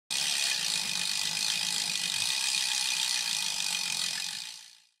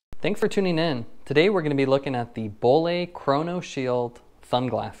Thanks for tuning in. Today we're going to be looking at the Bollé Chronoshield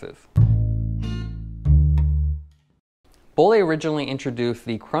Sunglasses. Bollé originally introduced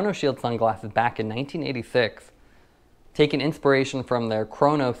the Chronoshield sunglasses back in 1986, taking inspiration from their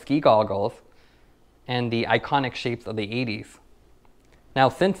Chrono ski goggles and the iconic shapes of the 80s. Now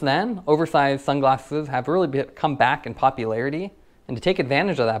since then, oversized sunglasses have really come back in popularity, and to take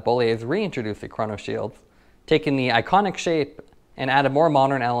advantage of that, Bollé has reintroduced the Chronoshields, taking the iconic shape and added more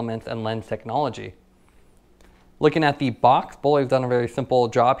modern elements and lens technology. Looking at the box, Bollé's done a very simple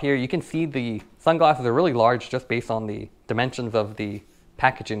job here. You can see the sunglasses are really large just based on the dimensions of the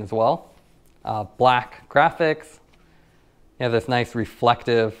packaging as well. Black graphics. You have this nice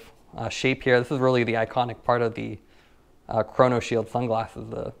reflective shape here. This is really the iconic part of the Chronoshield sunglasses,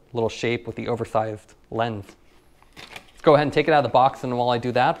 the little shape with the oversized lens. Let's go ahead and take it out of the box, and while I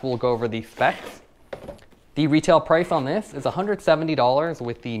do that, we'll go over the specs. The retail price on this is $170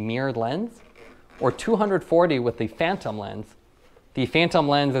 with the mirrored lens, or $240 with the phantom lens. The phantom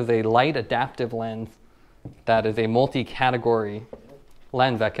lens is a light adaptive lens that is a multi-category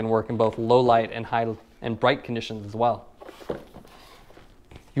lens that can work in both low light and high and bright conditions as well.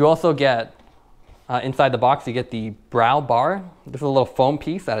 You also get, inside the box, you get the brow bar. This is a little foam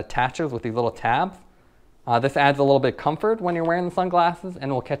piece that attaches with these little tabs. This adds a little bit of comfort when you're wearing the sunglasses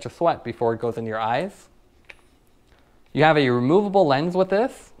and will catch a sweat before it goes in your eyes. You have a removable lens with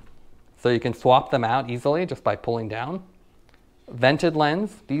this, so you can swap them out easily just by pulling down. Vented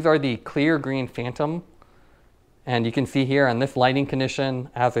lens, these are the clear green phantom, and you can see here on this lighting condition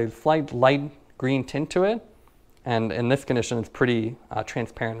has a slight light green tint to it, and in this condition it's pretty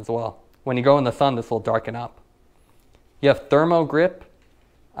transparent as well. When you go in the sun, this will darken up. You have Thermogrip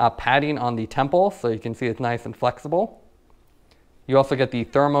padding on the temple, so you can see it's nice and flexible. You also get the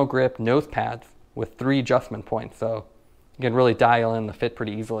Thermogrip nose pads with 3 adjustment points, so you can really dial in the fit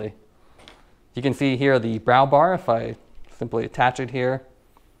pretty easily. You can see here the brow bar if I simply attach it here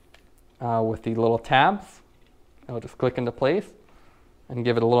with the little tabs. It'll just click into place and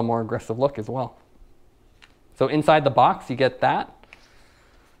give it a little more aggressive look as well. So inside the box you get that,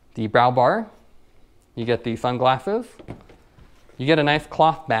 the brow bar, you get the sunglasses, you get a nice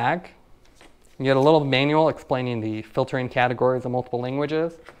cloth bag, you get a little manual explaining the filtering categories of multiple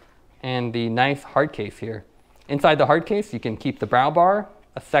languages, and the nice hard case here. Inside the hard case, you can keep the brow bar,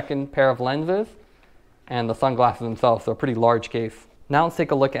 a second pair of lenses, and the sunglasses themselves, so a pretty large case. Now let's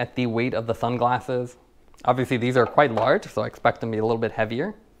take a look at the weight of the sunglasses. Obviously these are quite large, so I expect them to be a little bit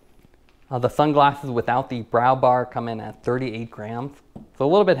heavier. The sunglasses without the brow bar come in at 38 grams. So a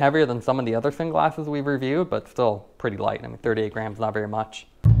little bit heavier than some of the other sunglasses we've reviewed, but still pretty light. I mean, 38 grams, not very much.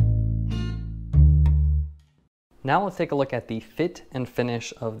 Now let's take a look at the fit and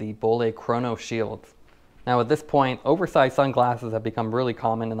finish of the Bollé Chronoshields. Now at this point, oversized sunglasses have become really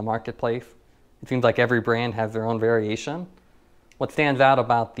common in the marketplace. It seems like every brand has their own variation. What stands out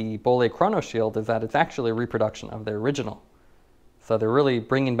about the Bollé Chronoshield is that it's actually a reproduction of their original. So they're really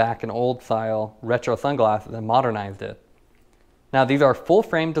bringing back an old style retro sunglasses and modernized it. Now these are full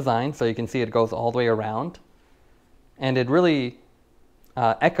frame designs, so you can see it goes all the way around. And it really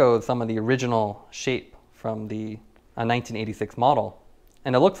echoes some of the original shape from the 1986 model.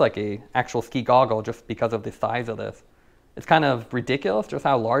 And it looks like an actual ski goggle just because of the size of this. It's kind of ridiculous just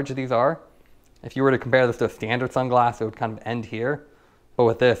how large these are. If you were to compare this to a standard sunglass, it would kind of end here. But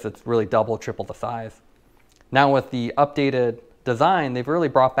with this, it's really double, triple the size. Now with the updated design, they've really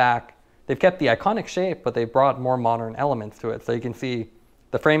brought back, they've kept the iconic shape, but they've brought more modern elements to it. So you can see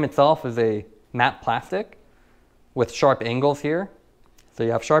the frame itself is a matte plastic with sharp angles here. So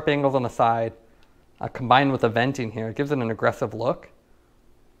you have sharp angles on the side, combined with the venting here. It gives it an aggressive look.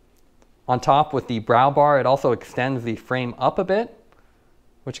 On top with the brow bar, it also extends the frame up a bit,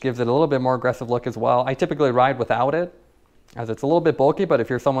 which gives it a little bit more aggressive look as well. I typically ride without it, as it's a little bit bulky, but if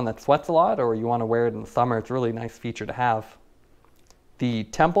you're someone that sweats a lot or you want to wear it in the summer, it's a really nice feature to have. The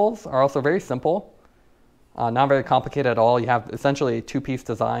temples are also very simple, not very complicated at all. You have essentially a 2-piece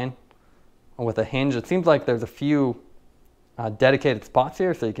design with a hinge. It seems like there's a few dedicated spots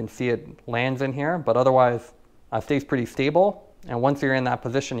here, so you can see it lands in here, but otherwise stays pretty stable. And once you're in that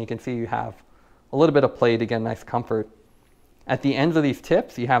position, you can see you have a little bit of play to get nice comfort. At the ends of these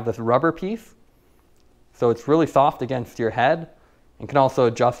tips, you have this rubber piece. So it's really soft against your head and can also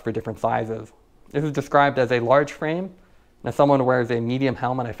adjust for different sizes. This is described as a large frame. And as someone who wears a medium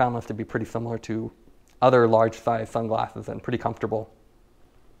helmet, I found this to be pretty similar to other large size sunglasses and pretty comfortable.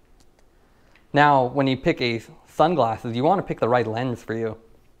 Now, when you pick a sunglasses, you want to pick the right lens for you.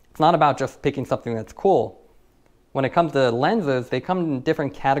 It's not about just picking something that's cool. When it comes to lenses, they come in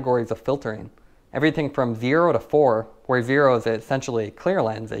different categories of filtering. everything from 0 to 4, where 0 is essentially a clear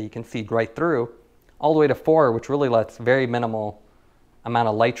lens that you can see right through, all the way to 4, which really lets very minimal amount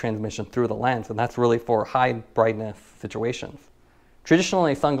of light transmission through the lens, and that's really for high brightness situations.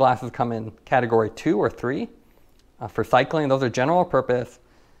 Traditionally, sunglasses come in category 2 or 3. For cycling, those are general purpose,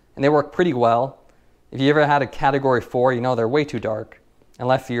 and they work pretty well. If you ever had a category 4, you know they're way too dark.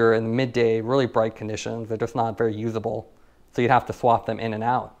 Unless you're in midday, really bright conditions, they're just not very usable. So you'd have to swap them in and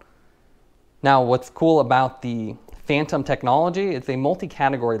out. Now, what's cool about the Phantom technology is a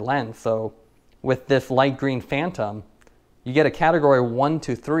multi-category lens. So with this light green Phantom, you get a category 1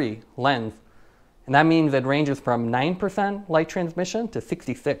 to 3 lens. And that means it ranges from 9% light transmission to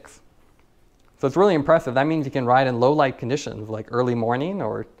 66. So it's really impressive. That means you can ride in low light conditions like early morning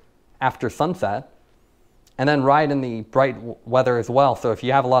or after sunset, and then ride in the bright weather as well. So if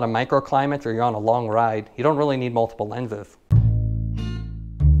you have a lot of microclimates or you're on a long ride, you don't really need multiple lenses.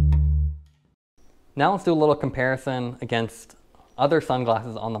 Now let's do a little comparison against other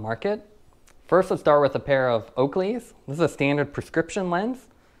sunglasses on the market. First, let's start with a pair of Oakley's. This is a standard prescription lens,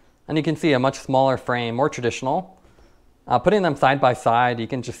 and you can see a much smaller frame, more traditional. Putting them side by side, you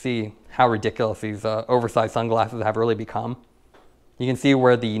can just see how ridiculous these oversized sunglasses have really become. You can see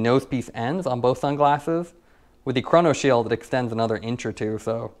where the nose piece ends on both sunglasses. With the Chronoshield, it extends another inch or two,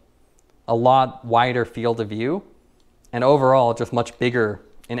 so a lot wider field of view, and overall just much bigger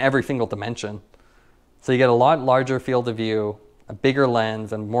in every single dimension. So you get a lot larger field of view, a bigger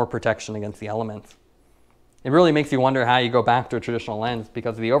lens, and more protection against the elements. It really makes you wonder how you go back to a traditional lens,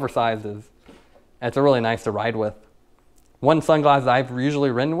 because the oversized it's really nice to ride with. One sunglass I've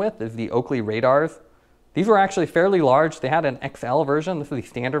usually ridden with is the Oakley Radars. These were actually fairly large. They had an XL version. This is the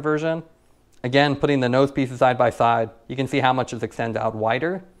standard version. Again, putting the nose pieces side by side, you can see how much it extends out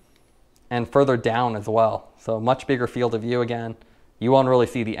wider and further down as well. So much bigger field of view again. You won't really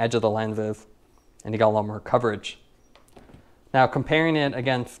see the edge of the lenses, and you got a lot more coverage. Now comparing it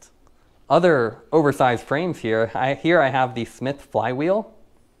against other oversized frames here, I have the Smith Flywheel.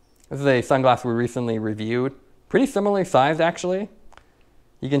 This is a sunglass we recently reviewed. Pretty similarly sized actually.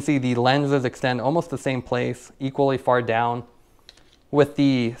 You can see the lenses extend almost the same place, equally far down. With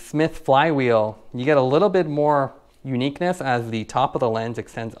the Smith Flywheel, you get a little bit more uniqueness as the top of the lens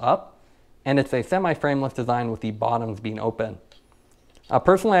extends up, and it's a semi-frameless design with the bottoms being open.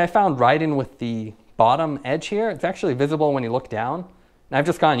 Personally, I found riding with the bottom edge here, it's actually visible when you look down, and I've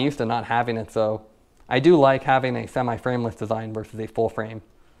just gotten used to not having it, so I do like having a semi-frameless design versus a full frame,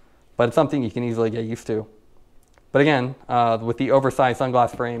 but it's something you can easily get used to. But again, with the oversized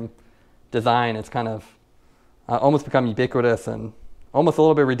sunglass frame design, it's kind of almost become ubiquitous and almost a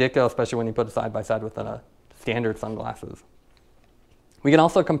little bit ridiculous, especially when you put it side by side with standard sunglasses. We can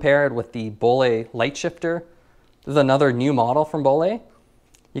also compare it with the Bollé light shifter. This is another new model from Bollé.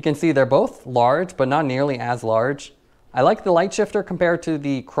 You can see they're both large, but not nearly as large. I like the light shifter compared to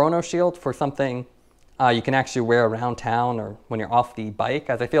the Chronoshield for something you can actually wear around town or when you're off the bike,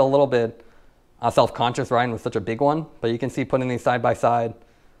 as I feel a little bit self-conscious riding with such a big one. But you can see putting these side by side,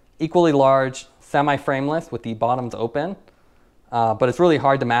 equally large, semi-frameless with the bottoms open. But it's really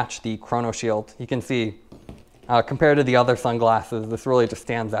hard to match the Chronoshield. You can see compared to the other sunglasses, this really just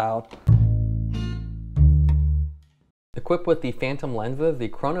stands out. Equipped with the Phantom lenses, the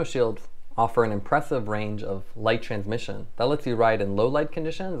Chronoshields offer an impressive range of light transmission that lets you ride in low light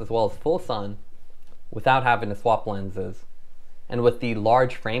conditions as well as full sun without having to swap lenses. And with the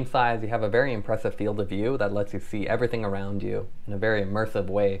large frame size, you have a very impressive field of view that lets you see everything around you in a very immersive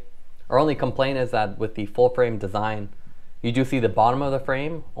way. Our only complaint is that with the full frame design, you do see the bottom of the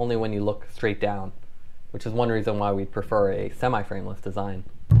frame only when you look straight down, which is one reason why we prefer a semi-frameless design.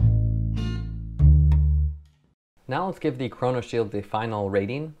 Now let's give the Chronoshield the final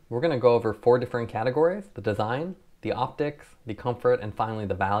rating. We're going to go over 4 different categories: the design, the optics, the comfort, and finally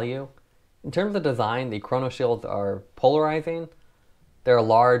the value. In terms of design, the Chronoshields are polarizing. They're a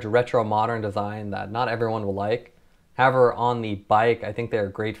large retro modern design that not everyone will like. However, on the bike, I think they're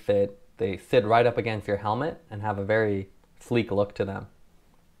a great fit. They sit right up against your helmet and have a very sleek look to them.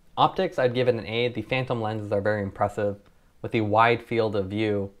 Optics, I'd give it an A. The Phantom lenses are very impressive. With the wide field of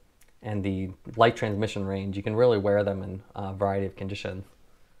view and the light transmission range, you can really wear them in a variety of conditions.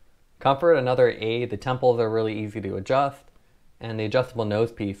 Comfort, another A. The temples are really easy to adjust, and the adjustable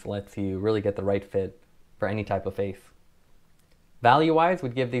nose piece lets you really get the right fit for any type of face. Value-wise,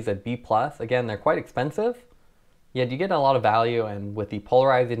 we'd give these a B+. Again, they're quite expensive, yet you get a lot of value, and with the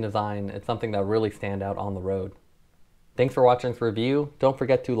polarizing design, it's something that really stand out on the road. Thanks for watching this review. Don't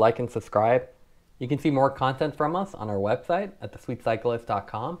forget to like and subscribe. You can see more content from us on our website at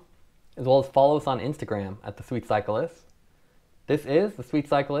thesweetcyclist.com, as well as follow us on Instagram at thesweetcyclist. This is the Sweet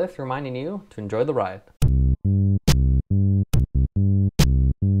Cyclist reminding you to enjoy the ride.